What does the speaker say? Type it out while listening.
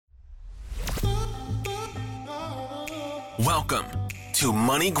Welcome to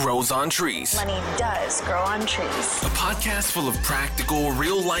Money Grows on Trees. Money does grow on trees. A podcast full of practical,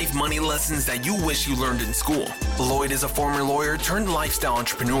 real-life money lessons that you wish you learned in school. Lloyd is a former lawyer turned lifestyle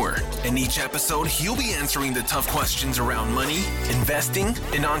entrepreneur. In each episode, he'll be answering the tough questions around money, investing,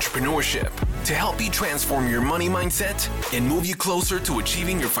 and entrepreneurship to help you transform your money mindset and move you closer to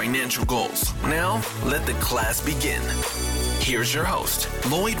achieving your financial goals. Now, let the class begin. Here's your host,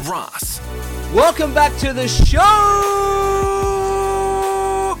 Lloyd Ross. Welcome back to the show!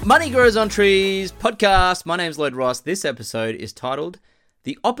 Money Grows on Trees podcast. My name's Lloyd Ross. This episode is titled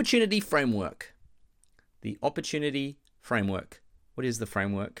The Opportunity Framework. The Opportunity Framework. What is the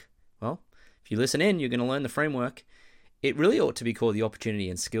framework? Well, if you listen in, you're going to learn the framework. It really ought to be called the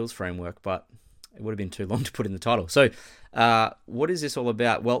Opportunity and Skills Framework, but it would have been too long to put in the title. So, what is this all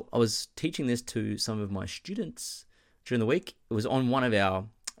about? Well, I was teaching this to some of my students during the week. It was on one of our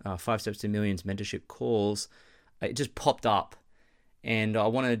 5 Steps to Millions mentorship calls. It just popped up, and I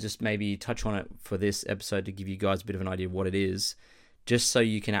want to just maybe touch on it for this episode to give you guys a bit of an idea of what it is, just so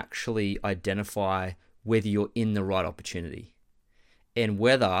you can actually identify whether you're in the right opportunity, and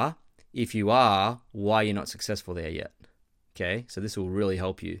whether, if you are, why you're not successful there yet. Okay, so this will really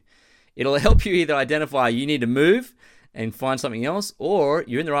help you. It'll help you either identify you need to move and find something else, or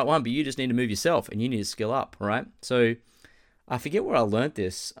you're in the right one, but you just need to move yourself and you need to skill up, all right? So I forget where I learned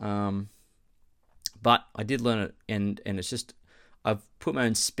this, but I did learn it, and it's just, I've put my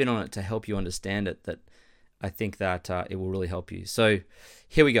own spin on it to help you understand it, that I think that it will really help you. So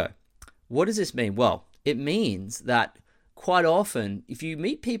here we go. What does this mean? Well, it means that quite often, if you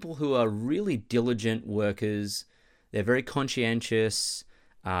meet people who are really diligent workers, they're very conscientious,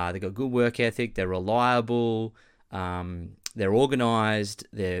 they've got good work ethic, they're reliable, they're organized,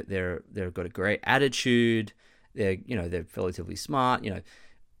 they've got a great attitude, they're relatively smart,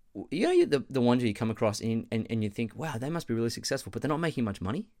 the ones you come across and you think, wow, they must be really successful, but they're not making much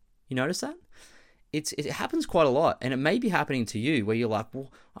money. You notice that? It happens quite a lot, and it may be happening to you where you're like,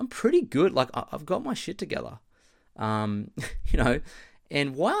 well, I'm pretty good, like I've got my shit together, and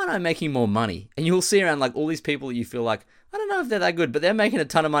why aren't I making more money? And you'll see around like all these people that you feel like, I don't know if they're that good, but they're making a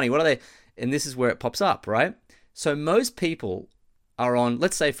ton of money. What are they? And this is where it pops up, right? So most people are on,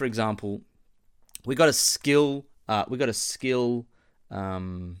 let's say, for example, we got a skill, like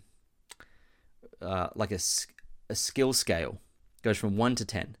a skill scale, goes from 1 to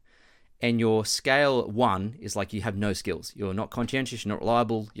 10. And your scale 1 is like you have no skills. You're not conscientious, you're not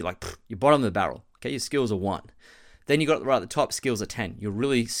reliable, you're like, you're bottom of the barrel. Okay, your skills are 1. Then you got right at the top, skills are 10. You're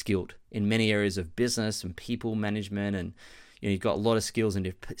really skilled in many areas of business and people management, and you've got a lot of skills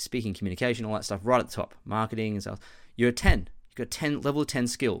in speaking, communication, all that stuff right at the top, marketing and stuff. You're a 10. You've got 10, level of 10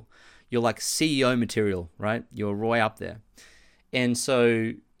 skill. You're like CEO material, right? You're way up there. And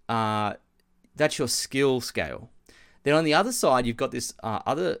so that's your skill scale. Then on the other side, you've got this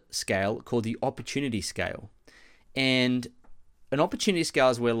other scale called the opportunity scale. And an opportunity scale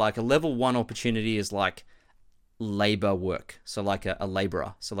is where like a level 1 opportunity is like labor work. So like a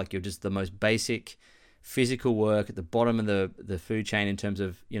laborer. So like you're just the most basic physical work at the bottom of the food chain in terms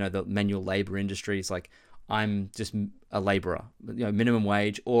of, the manual labor industry. It's like, I'm just a laborer, minimum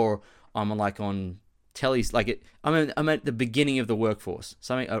wage, or I'm like on tellies, like I'm at the beginning of the workforce.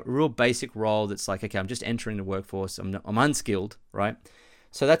 A real basic role that's like, okay, I'm just entering the workforce. I'm unskilled, right?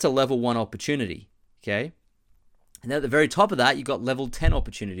 So that's a level 1 opportunity, okay? And at the very top of that, you've got level 10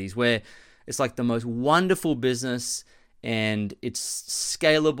 opportunities where it's like the most wonderful business, and it's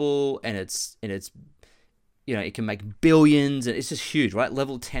scalable, and it's it can make billions, and it's just huge, right?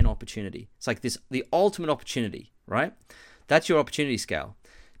 Level 10 opportunity. It's like the ultimate opportunity, right? That's your opportunity scale.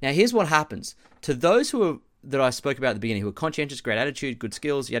 Now, here's what happens. To those that I spoke about at the beginning, who are conscientious, great attitude, good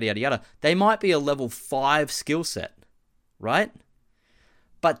skills, yada, yada, yada, they might be a level 5 skill set, right?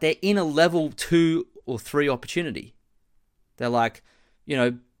 But they're in a level 2 or 3 opportunity. They're like,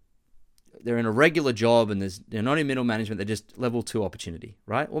 they're in a regular job, and they're not in middle management, they're just level 2 opportunity,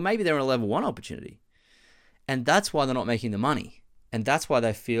 right? Or maybe they're in a level 1 opportunity. And that's why they're not making the money. And that's why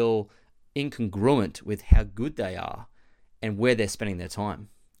they feel incongruent with how good they are and where they're spending their time,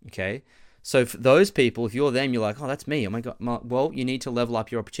 okay? So for those people, if you're them, you're like, oh, that's me. Oh my God. Well, you need to level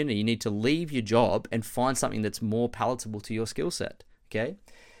up your opportunity. You need to leave your job and find something that's more palatable to your skill set, okay?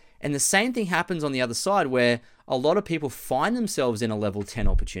 And the same thing happens on the other side, where a lot of people find themselves in a level 10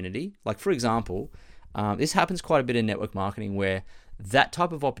 opportunity. Like, for example, this happens quite a bit in network marketing, where that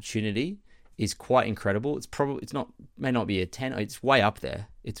type of opportunity is quite incredible. May not be a 10. It's way up there.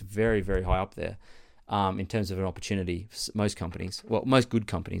 It's very, very high up there in terms of an opportunity for most companies. Well, most good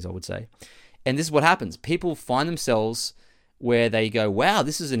companies, I would say. And this is what happens. People find themselves where they go, wow,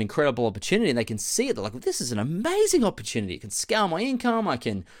 this is an incredible opportunity, and they can see it. They're like, this is an amazing opportunity. I can scale my income. I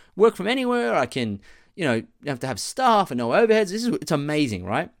can work from anywhere. I can, you have to have staff and no overheads. It's amazing,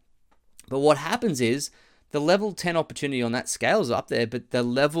 right? But what happens is the level 10 opportunity on that scale is up there, but they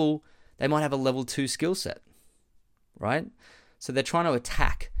might have a level 2 skill set, right? So they're trying to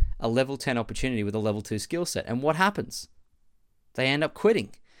attack a level 10 opportunity with a level 2 skill set. And what happens? They end up quitting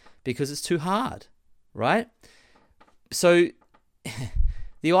because it's too hard, right? So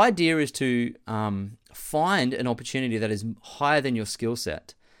the idea is to find an opportunity that is higher than your skill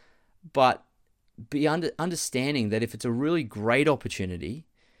set, but be understanding that if it's a really great opportunity,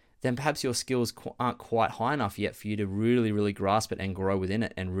 then perhaps your skills aren't quite high enough yet for you to really, really grasp it and grow within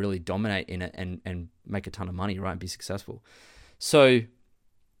it and really dominate in it and make a ton of money, right, and be successful. So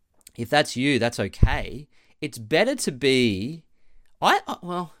if that's you, that's okay. It's better to be,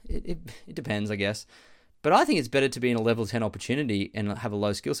 it depends, I guess. But I think it's better to be in a level 10 opportunity and have a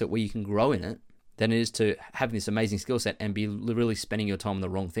low skill set where you can grow in it than it is to have this amazing skill set and be really spending your time on the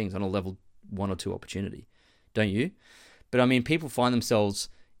wrong things on a level 1 or 2 opportunity. Don't you? But I mean, people find themselves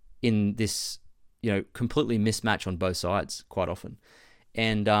in this, completely mismatch on both sides quite often.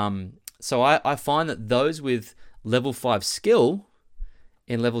 And so I find that those with level 5 skill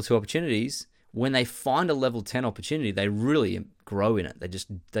in level 2 opportunities, when they find a level 10 opportunity, they really grow in it.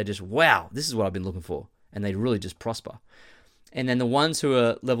 They just, wow, this is what I've been looking for. And they really just prosper. And then the ones who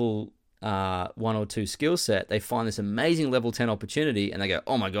are level 1 or 2 skill set, they find this amazing level 10 opportunity and they go,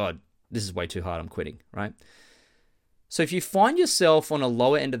 oh my God, this is way too hard, I'm quitting, right? So if you find yourself on a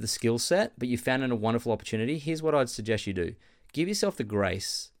lower end of the skill set, but you found a wonderful opportunity, here's what I'd suggest you do. Give yourself the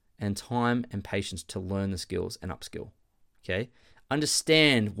grace and time and patience to learn the skills and upskill, okay?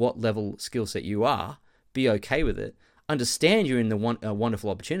 Understand what level skill set you are, be okay with it. Understand you're in a wonderful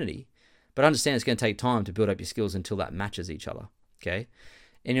opportunity, but understand it's going to take time to build up your skills until that matches each other, okay?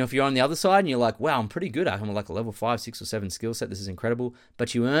 And if you're on the other side and you're like, wow, I'm pretty good. I'm like a level 5, 6, or 7 skill set. This is incredible.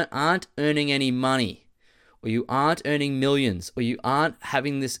 But you aren't earning any money, or you aren't earning millions, or you aren't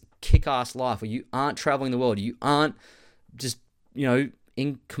having this kick-ass life, or you aren't traveling the world, you aren't just,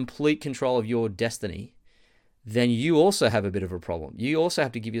 in complete control of your destiny, then you also have a bit of a problem. You also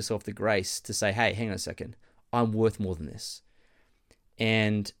have to give yourself the grace to say, hey, hang on a second. I'm worth more than this.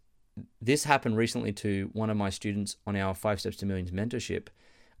 And this happened recently to one of my students on our 5 Steps to Millions mentorship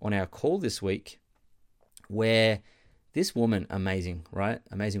on our call this week, where this woman, amazing, right?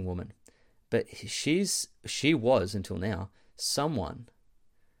 Amazing woman. But she was, until now, someone,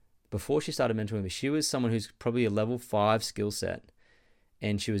 before she started mentoring me, she was someone who's probably a level 5 skill set,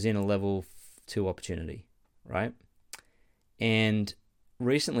 and she was in a level 2 opportunity, right? And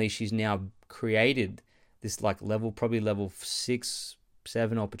recently she's now created this probably level 6,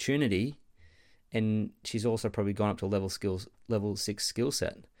 7 opportunity, and she's also probably gone up to level 6 skill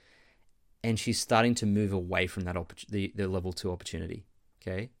set, and she's starting to move away from that the level 2 opportunity,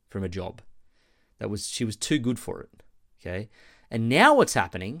 okay, from a job she was too good for it, okay. And now what's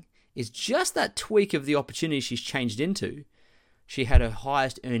happening is just that tweak of the opportunity she's changed into. She had her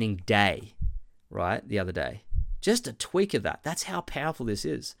highest earning day, right, the other day. Just a tweak of that. That's how powerful this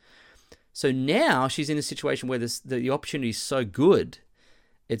is. So now she's in a situation where the opportunity is so good,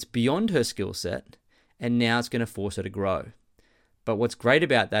 it's beyond her skill set, and now it's going to force her to grow. But what's great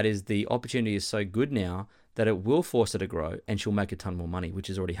about that is the opportunity is so good now that it will force her to grow, and she'll make a ton more money,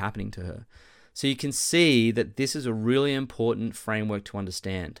 which is already happening to her. So you can see that this is a really important framework to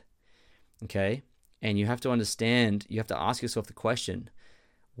understand, okay? And you have to understand, you have to ask yourself the question,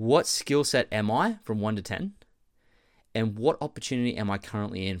 what skill set am I from 1 to 10? And what opportunity am I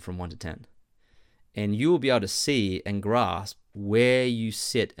currently in from 1 to 10? And you will be able to see and grasp where you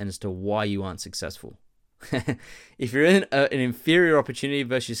sit and as to why you aren't successful. If you're in an inferior opportunity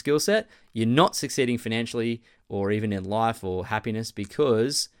versus your skill set, you're not succeeding financially or even in life or happiness,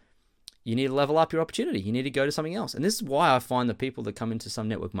 because you need to level up your opportunity. You need to go to something else. And this is why I find the people that come into some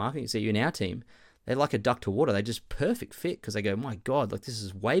network marketing, see you in our team, they're like a duck to water. They're just perfect fit because they go, my God, this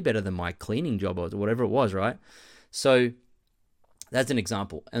is way better than my cleaning job or whatever it was, right? So that's an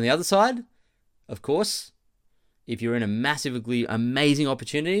example. And the other side, of course, if you're in a massively amazing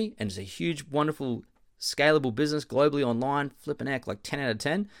opportunity and it's a huge, wonderful, scalable business globally online, flipping heck, like 10 out of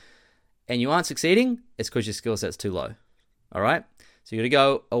 10, and you aren't succeeding, it's because your skill set's too low. All right? So you got to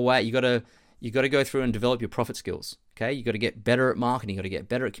go away. You got to go through and develop your profit skills. Okay? You got to get better at marketing. You got to get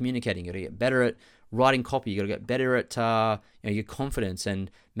better at communicating. You got to get better at writing copy. You got to get better at your confidence and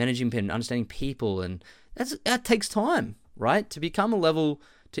managing and understanding people, and that takes time, right? To become a level,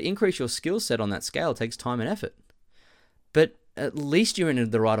 to increase your skill set on that scale takes time and effort. But at least you're in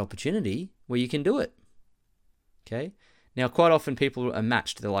the right opportunity where you can do it. Okay? Now, quite often people are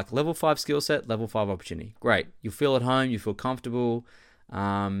matched. They're like level 5 skill set, level 5 opportunity. Great. You feel at home, you feel comfortable,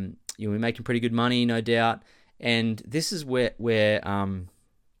 you'll be making pretty good money, no doubt. And this is where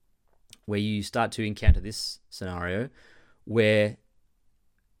you start to encounter this scenario where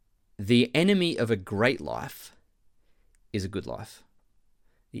the enemy of a great life is a good life.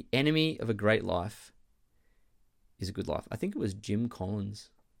 The enemy of a great life is a good life. I think it was Jim Collins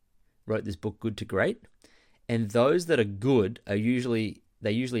wrote this book, Good to Great. And those that are good are usually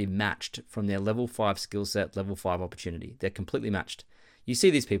matched from their level 5 skill set, level 5 opportunity. They're completely matched. You see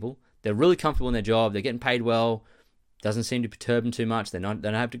these people, they're really comfortable in their job, they're getting paid well, doesn't seem to perturb them too much, they don't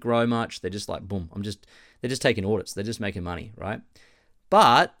have to grow much, they're just like, boom, they're just taking audits, they're just making money, right?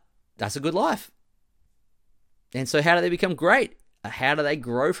 But that's a good life. And so how do they become great? How do they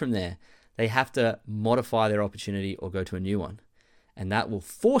grow from there? They have to modify their opportunity or go to a new one. And that will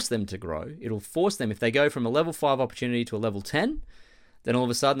force them to grow. It'll force them, if they go from a level 5 opportunity to a level 10, then all of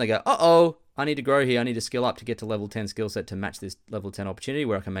a sudden they go, I need to grow here. I need to skill up to get to level 10 skill set to match this level 10 opportunity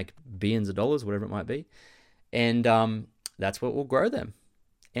where I can make billions of dollars, whatever it might be. And that's what will grow them.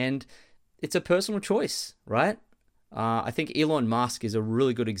 And it's a personal choice, right? I think Elon Musk is a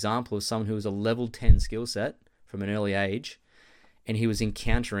really good example of someone who was a level 10 skill set from an early age, and he was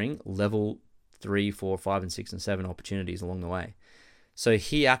encountering level 3, 4, 5, and 6, and 7 opportunities along the way. So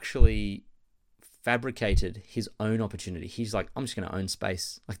he actually fabricated his own opportunity. He's like, I'm just going to own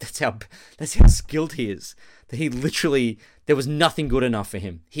space. Like that's how skilled he is. That he literally, there was nothing good enough for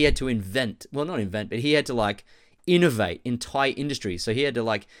him. He had to but he had to like innovate entire industries. So he had to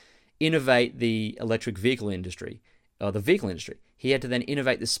like innovate the electric vehicle industry, or the vehicle industry. He had to then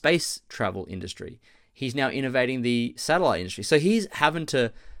innovate the space travel industry. He's now innovating the satellite industry. So he's having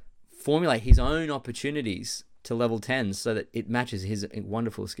to formulate his own opportunities to level 10 so that it matches his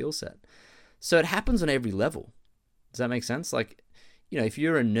wonderful skill set. So it happens on every level. Does that make sense? Like, if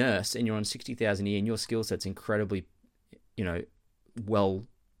you're a nurse and you're on 60,000 a year and your skill set's incredibly,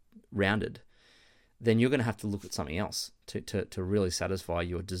 well-rounded, then you're going to have to look at something else to really satisfy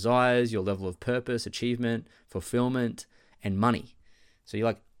your desires, your level of purpose, achievement, fulfillment, and money. So you're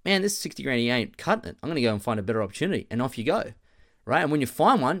like, man, this 60 grand, he ain't cutting it. I'm going to go and find a better opportunity. And off you go. Right? And when you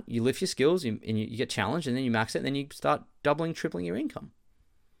find one, you lift your skills and you get challenged, and then you max it, and then you start doubling, tripling your income.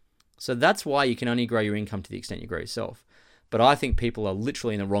 So that's why you can only grow your income to the extent you grow yourself. But I think people are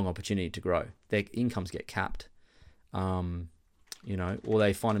literally in the wrong opportunity to grow. Their incomes get capped, or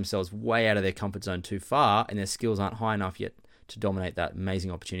they find themselves way out of their comfort zone too far, and their skills aren't high enough yet to dominate that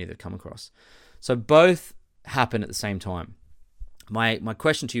amazing opportunity they've come across. So both happen at the same time. My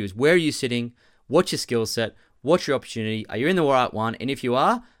question to you is, where are you sitting? What's your skill set? What's your opportunity? Are you in the right one? And if you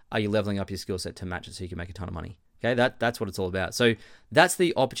are you leveling up your skill set to match it so you can make a ton of money? Okay, that's what it's all about. So that's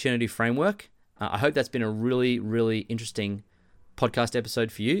the opportunity framework. I hope that's been a really, really interesting podcast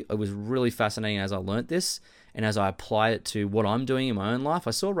episode for you. It was really fascinating as I learnt this and as I apply it to what I'm doing in my own life.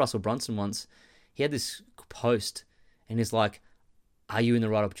 I saw Russell Brunson once. He had this post and he's like, are you in the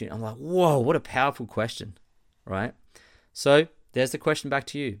right opportunity? I'm like, whoa, what a powerful question, right? So there's the question back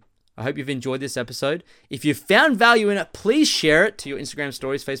to you. I hope you've enjoyed this episode. If you found value in it, please share it to your Instagram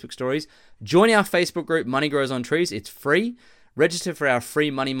stories, Facebook stories. Join our Facebook group, Money Grows on Trees. It's free. Register for our free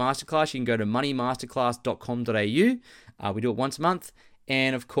Money Masterclass. You can go to moneymasterclass.com.au. We do it once a month.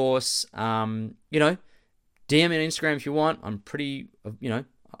 And of course, DM me on Instagram if you want. I'm pretty,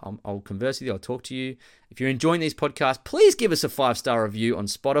 I'll converse with you. I'll talk to you. If you're enjoying these podcasts, please give us a 5-star review on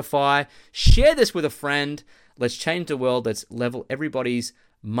Spotify. Share this with a friend. Let's change the world. Let's level everybody's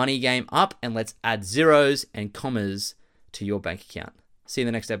money game up, and let's add zeros and commas to your bank account. See you in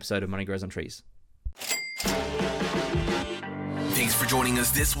the next episode of Money Grows on Trees. Thanks for joining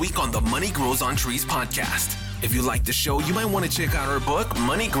us this week on the Money Grows on Trees podcast. If you like the show, you might want to check out our book,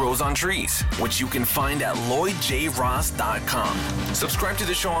 Money Grows on Trees, which you can find at LloydJRoss.com. Subscribe to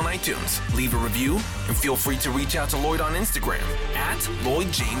the show on iTunes, leave a review, and feel free to reach out to Lloyd on Instagram at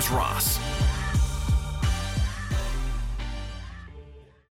LloydJamesRoss.